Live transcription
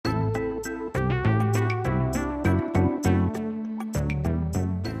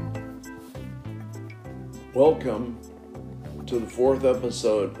Welcome to the fourth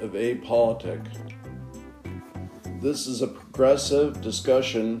episode of Apolitic. This is a progressive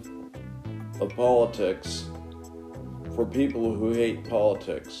discussion of politics for people who hate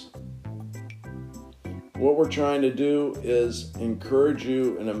politics. What we're trying to do is encourage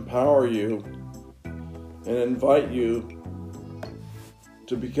you and empower you and invite you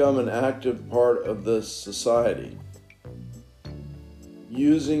to become an active part of this society,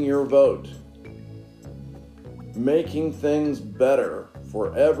 using your vote, making things better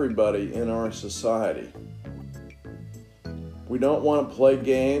for everybody in our society. We don't want to play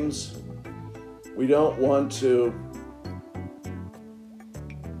games. We don't want to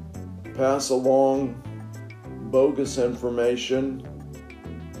pass along bogus information.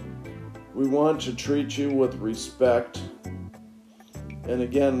 We want to treat you with respect. And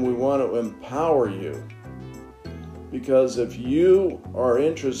again, we want to empower you. Because if you are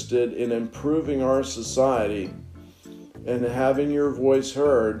interested in improving our society and having your voice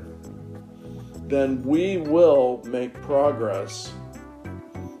heard, then we will make progress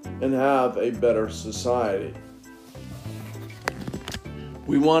and have a better society.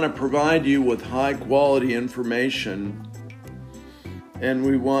 We want to provide you with high quality information, and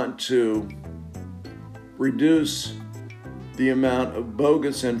we want to reduce the amount of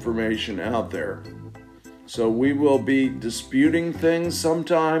bogus information out there. So we will be disputing things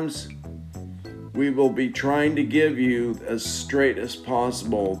sometimes. We will be trying to give you as straight as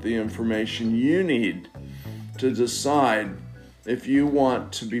possible the information you need to decide if you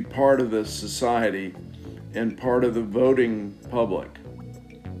want to be part of this society and part of the voting public.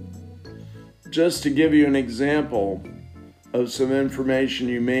 Just to give you an example of some information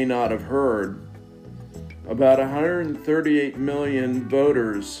you may not have heard, about 138 million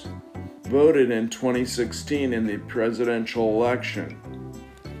voters voted in 2016 in the presidential election.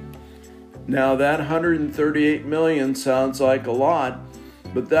 Now that 138 million sounds like a lot,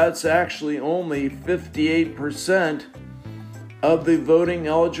 but that's actually only 58% of the voting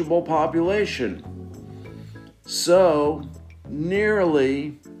eligible population. So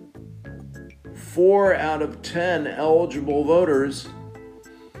nearly 4 out of 10 eligible voters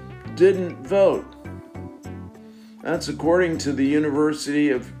didn't vote. That's according to the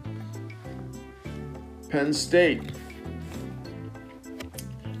University of Penn State.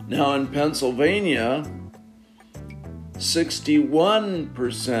 Now in Pennsylvania,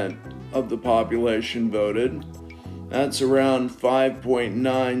 61% of the population voted. That's around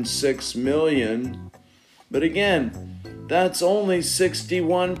 5.96 million. But again, that's only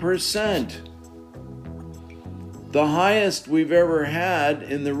 61%. The highest we've ever had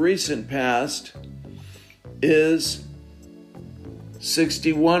in the recent past is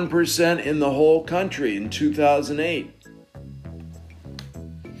 61% in the whole country in 2008.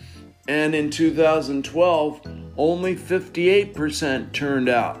 And in 2012, only 58% turned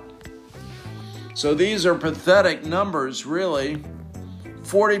out. So these are pathetic numbers, really.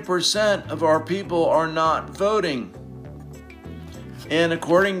 40% of our people are not voting. And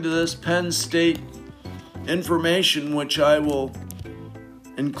according to this Penn State information, which I will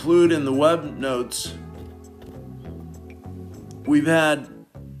include in the web notes, we've had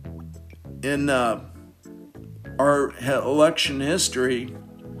in our election history,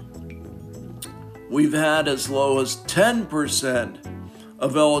 we've had as low as 10%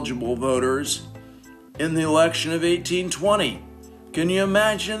 of eligible voters in the election of 1820. Can you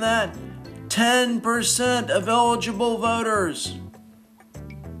imagine that? 10% of eligible voters.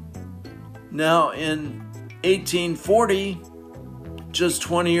 Now in 1840, just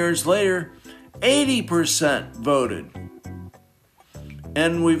 20 years later, 80% voted.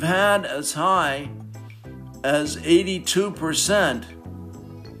 And we've had as high as 82%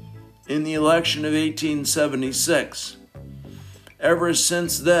 in the election of 1876. Ever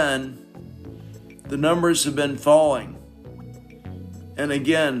since then, the numbers have been falling. And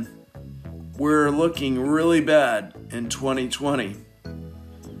again, we're looking really bad in 2020.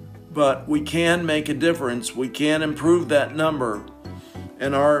 But we can make a difference. We can improve that number.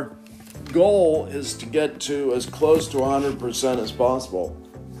 And our goal is to get to as close to 100% as possible.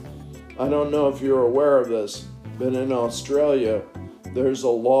 I don't know if you're aware of this, but in Australia, there's a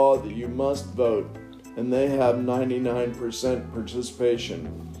law that you must vote, and they have 99%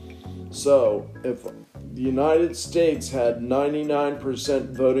 participation. So if the United States had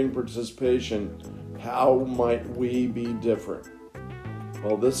 99% voting participation, how might we be different?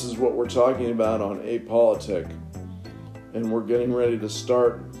 Well, this is what we're talking about on Apolitic, and we're getting ready to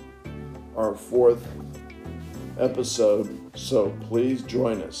start our fourth episode, so please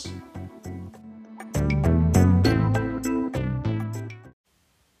join us.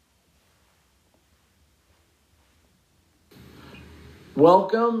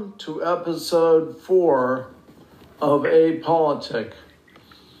 Welcome to episode 4 of Apolitic.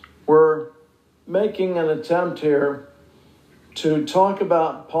 We're making an attempt here to talk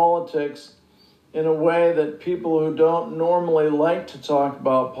about politics in a way that people who don't normally like to talk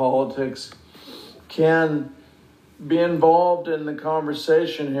about politics can be involved in the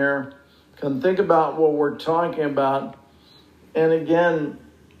conversation here, can think about what we're talking about. And again,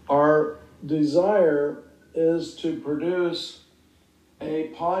 our desire is to produce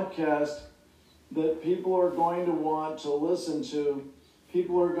a podcast that people are going to want to listen to.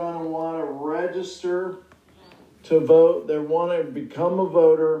 People are going to want to register to vote. They want to become a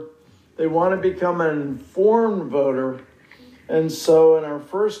voter. They want to become an informed voter. And so in our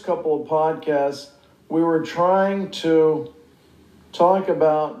first couple of podcasts, we were trying to talk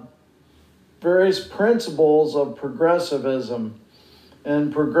about various principles of progressivism.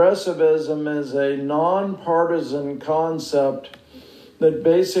 And progressivism is a nonpartisan concept that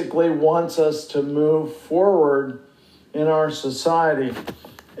basically wants us to move forward in our society.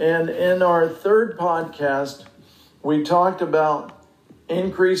 And in our third podcast, we talked about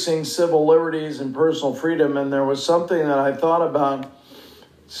increasing civil liberties and personal freedom. And there was something that I thought about,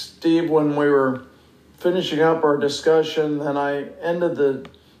 Steve, when we were finishing up our discussion, and I ended the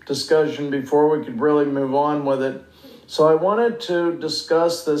discussion before we could really move on with it. So I wanted to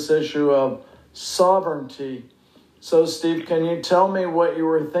discuss this issue of sovereignty. So, Steve, can you tell me what you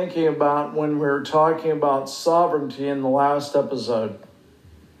were thinking about when we were talking about sovereignty in the last episode?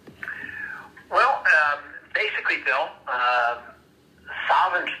 Well, basically, Bill,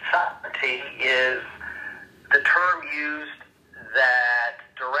 sovereignty is the term used that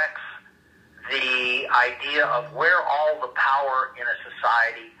directs the idea of where all the power in a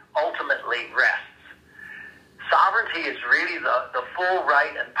society ultimately rests. Sovereignty is really the full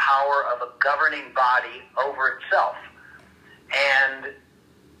right and power of a governing body over itself. And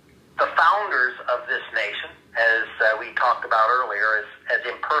the founders of this nation, as we talked about earlier, as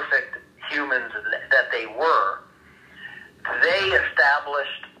imperfect humans that they were, they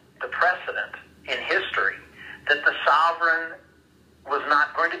established the precedent in history that the sovereign was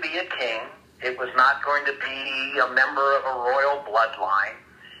not going to be a king. It was not going to be a member of a royal bloodline.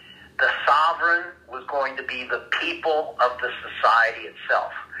 The sovereign was going to be the people of the society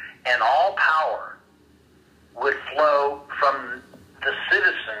itself. And all power would flow from the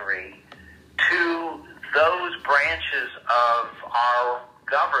citizenry to those branches of our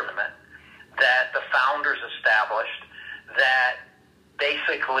government that the founders established that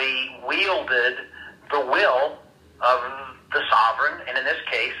basically wielded the will of the sovereign, and in this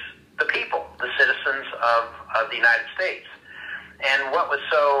case, the people, the citizens of the United States. And what was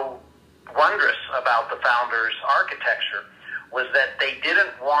so wondrous about the founders' architecture was that they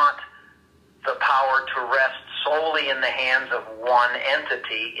didn't want the power to rest solely in the hands of one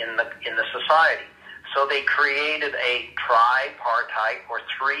entity in the society. So they created a tripartite or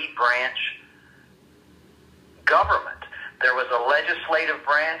three-branch government. There was a legislative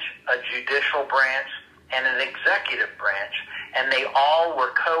branch, a judicial branch, and an executive branch, and they all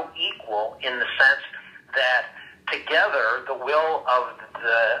were co-equal in the sense that together the will of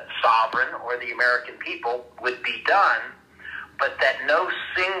the sovereign or the American people would be done, but that no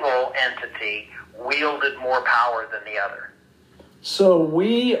single entity wielded more power than the other. So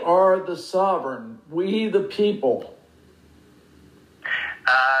we are the sovereign, we the people.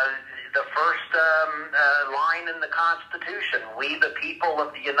 The first line in the Constitution, we the people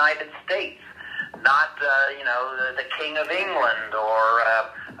of the United States, not the King of England or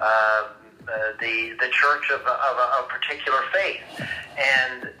the church of a particular faith.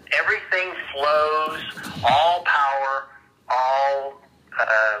 And everything flows, all power, all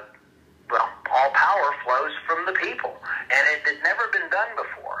power flows from the people. And it had never been done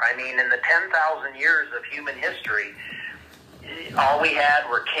before. I mean, in the 10,000 years of human history, all we had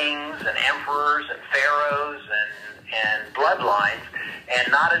were kings and emperors and pharaohs and bloodlines,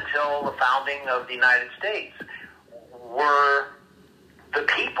 and not until the founding of the United States were the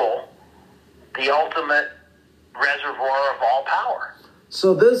people the ultimate reservoir of all power.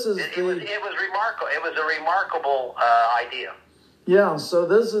 So this is it was remarkable. It was a remarkable idea. Yeah, so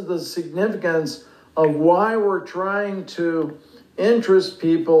this is the significance of why we're trying to interest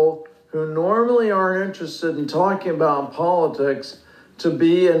people who normally aren't interested in talking about politics to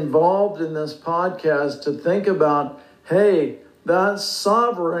be involved in this podcast, to think about, hey, that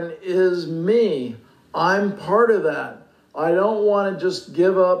sovereign is me. I'm part of that. I don't want to just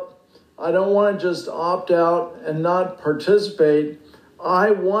give up. I don't want to just opt out and not participate. I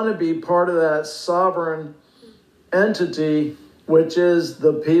want to be part of that sovereign entity, which is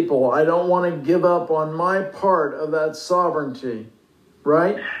the people. I don't want to give up on my part of that sovereignty.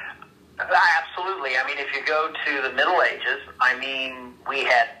 right? Absolutely. I mean, if you go to the Middle Ages, I mean, we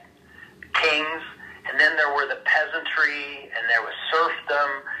had kings, and then there were the peasantry, and there was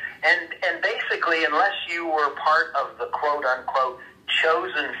serfdom, and basically, unless you were part of the quote-unquote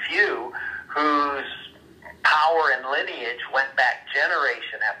chosen few whose power and lineage went back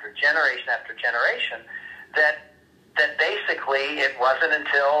generation after generation after generation, that basically it wasn't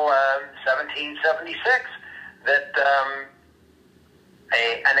until 1776 that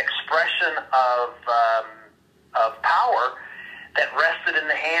an expression of power that rested in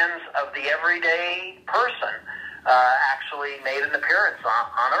the hands of the everyday person actually made an appearance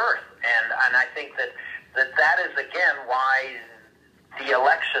on Earth. And I think that is, again, why the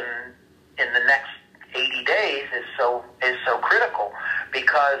election in the next 80 days is so critical,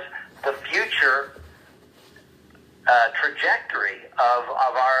 because the future trajectory of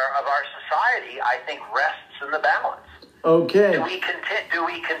our society, I think, rests in the balance. Okay. Do we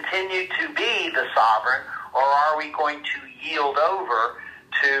continue to be the sovereign, or are we going to yield over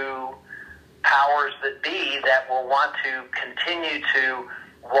to powers that be that will want to continue to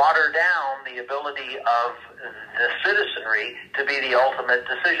water down the ability of the citizenry to be the ultimate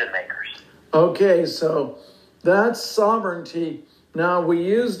decision makers? Okay, so that's sovereignty. Now, we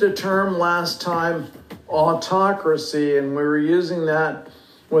used a term last time, autocracy, and we were using that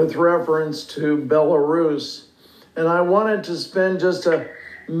with reference to Belarus. And I wanted to spend just a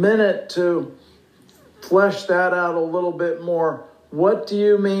minute to flesh that out a little bit more. What do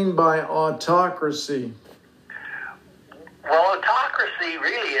you mean by autocracy? Well, autocracy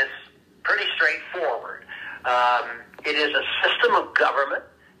really is pretty straightforward. It is a system of government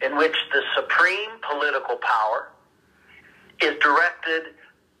in which the supreme political power is directed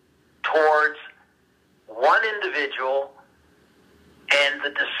towards one individual, and the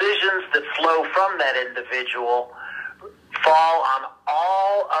decisions that flow from that individual fall on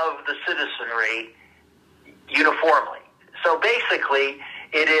all of the citizenry uniformly. So basically,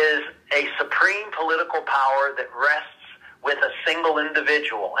 it is a supreme political power that rests with a single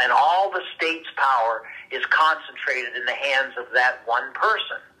individual, and all the state's power is concentrated in the hands of that one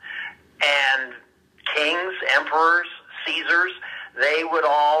person. And kings, emperors, Caesars, they would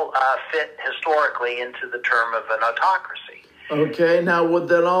all fit historically into the term of an autocracy. Okay, now would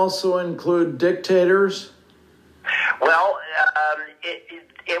that also include dictators? Well,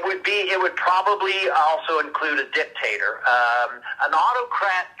 it would probably also include a dictator. An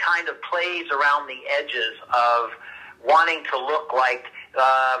autocrat kind of plays around the edges of wanting to look like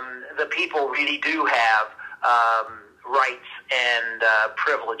the people really do have rights and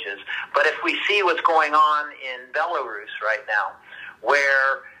privileges. But if we see what's going on in Belarus right now,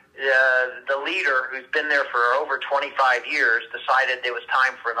 where the leader, who's been there for over 25 years, decided it was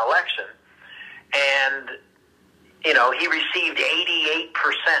time for an election, and he received 88%,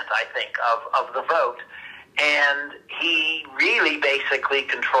 I think, of the vote, and he really basically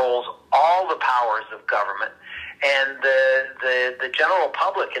controls all the powers of government. And the general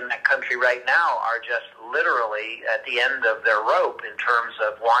public in that country right now are just literally at the end of their rope in terms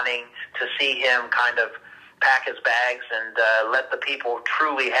of wanting to see him kind of pack his bags and let the people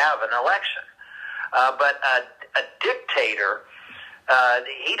truly have an election. But a dictator,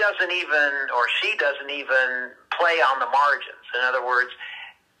 he doesn't even, or she doesn't even play on the margins. In other words,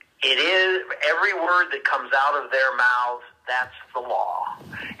 it is every word that comes out of their mouths, that's the law.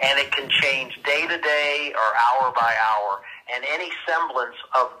 And it can change day to day or hour by hour. And any semblance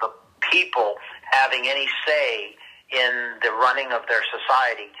of the people having any say in the running of their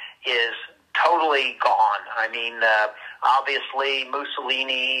society is totally gone. I mean, obviously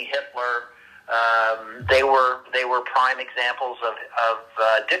Mussolini, Hitler, they were prime examples of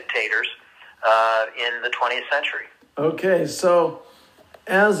dictators in the 20th century. Okay, so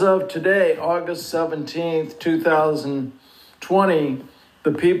as of today, August 17th, 2020,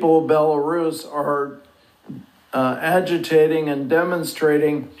 the people of Belarus are agitating and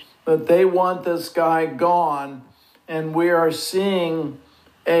demonstrating that they want this guy gone, and we are seeing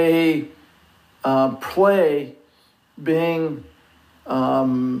a play being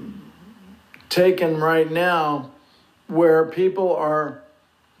taken right now where people are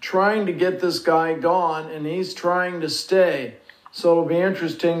trying to get this guy gone, and he's trying to stay. So it'll be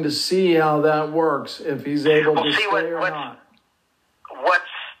interesting to see how that works, if he's able to stay or not. What's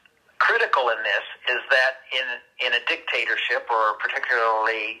critical in this is that in a dictatorship, or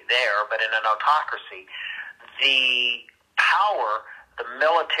particularly there, but in an autocracy, the power, the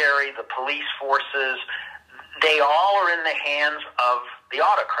military, the police forces, they all are in the hands of the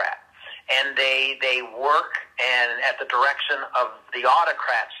autocrat. And they work and at the direction of the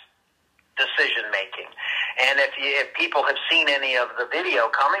autocrat's decision making. And if people have seen any of the video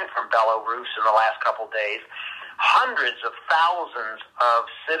coming from Belarus in the last couple of days, hundreds of thousands of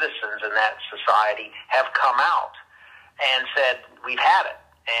citizens in that society have come out and said, we've had it.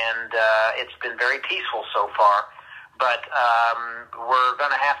 And it's been very peaceful so far. But we're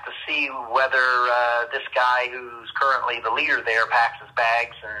going to have to see whether this guy who's currently the leader there packs his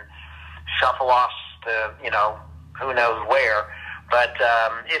bags and shuffle off to, who knows where. But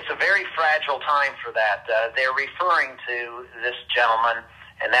it's a very fragile time for that. They're referring to this gentleman,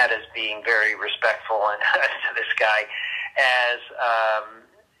 and that is being very respectful to this guy, as,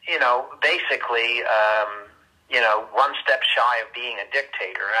 basically, one step shy of being a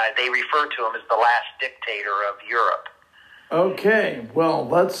dictator. They refer to him as the last dictator of Europe. Okay, well,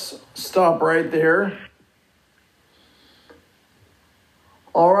 let's stop right there.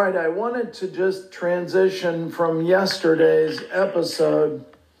 All right, I wanted to just transition from yesterday's episode,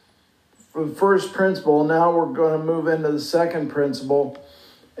 the first principle. Now we're going to move into the second principle,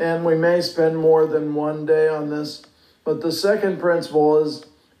 and we may spend more than one day on this. But the second principle is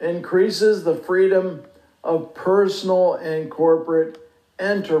increases the freedom of personal and corporate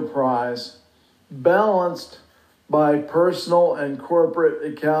enterprise, balanced by personal and corporate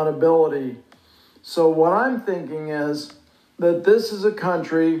accountability. So what I'm thinking is that this is a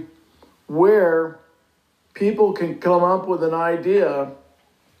country where people can come up with an idea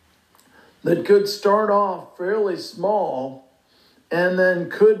that could start off fairly small and then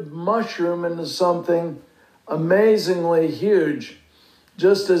could mushroom into something amazingly huge.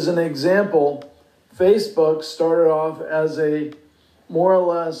 Just as an example, Facebook started off as a more or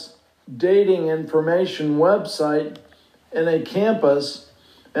less dating information website in a campus,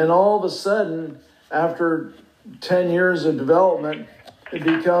 and all of a sudden, after 10 years of development, it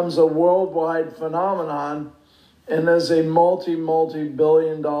becomes a worldwide phenomenon and is a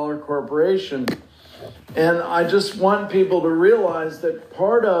multi-billion-dollar corporation. And I just want people to realize that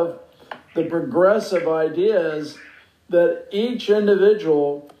part of the progressive idea is that each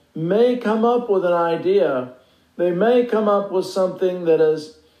individual may come up with an idea. They may come up with something that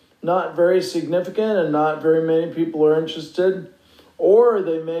is not very significant and not very many people are interested, or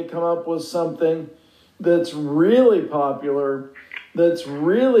they may come up with something that's really popular, that's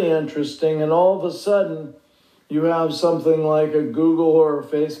really interesting, and all of a sudden you have something like a Google or a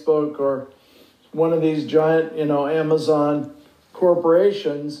Facebook or one of these giant, Amazon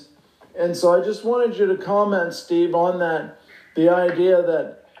corporations. And so I just wanted you to comment, Steve, on that, the idea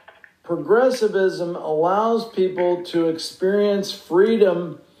that progressivism allows people to experience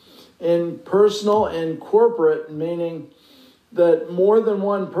freedom in personal and corporate, meaning that more than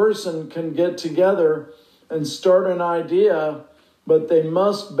one person can get together and start an idea, but they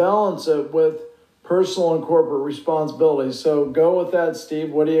must balance it with personal and corporate responsibility. So go with that,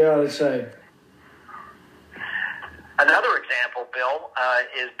 Steve. What do you got to say? Another example, Bill,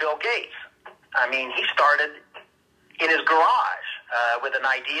 is Bill Gates. I mean, he started in his garage with an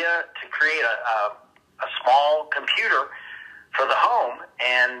idea to create a small computer for the home,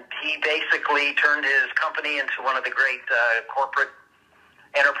 and he basically turned his company into one of the great corporate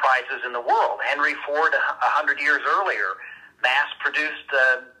enterprises in the world. Henry Ford, 100 years earlier, mass-produced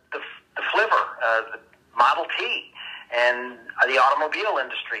the Flivver, the Model T, and the automobile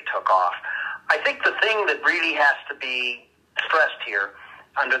industry took off. I think the thing that really has to be stressed here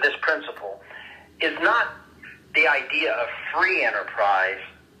under this principle is not the idea of free enterprise,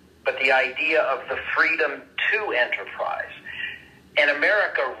 but the idea of the freedom to enterprise. And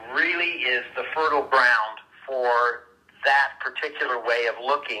America really is the fertile ground for that particular way of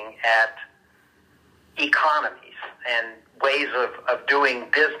looking at economies and ways of doing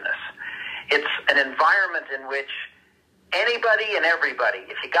business. It's an environment in which anybody and everybody,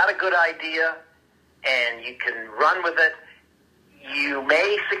 if you got a good idea and you can run with it, you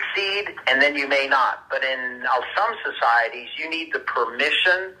may succeed and then you may not. But in some societies, you need the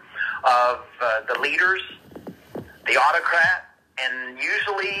permission of the leaders, the autocrat, and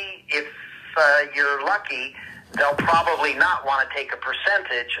usually if you're lucky, they'll probably not want to take a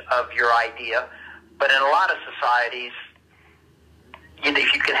percentage of your idea. But in a lot of societies,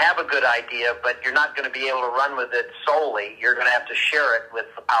 if you can have a good idea, but you're not going to be able to run with it solely, you're going to have to share it with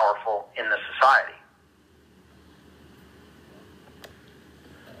the powerful in the society.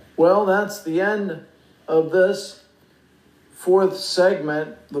 Well, that's the end of this fourth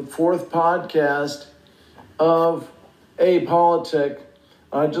segment, the fourth podcast of Apolitic.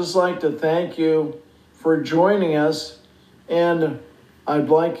 I'd just like to thank you for joining us, and I'd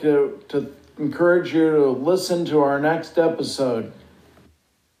like to encourage you to listen to our next episode.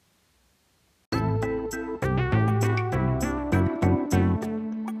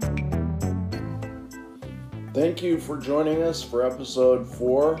 Thank you for joining us for episode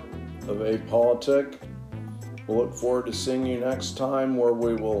 4 of Apolitic. We'll look forward to seeing you next time, where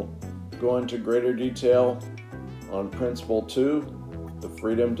we will go into greater detail on Principle 2, the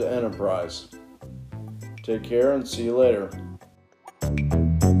freedom to enterprise. Take care and see you later.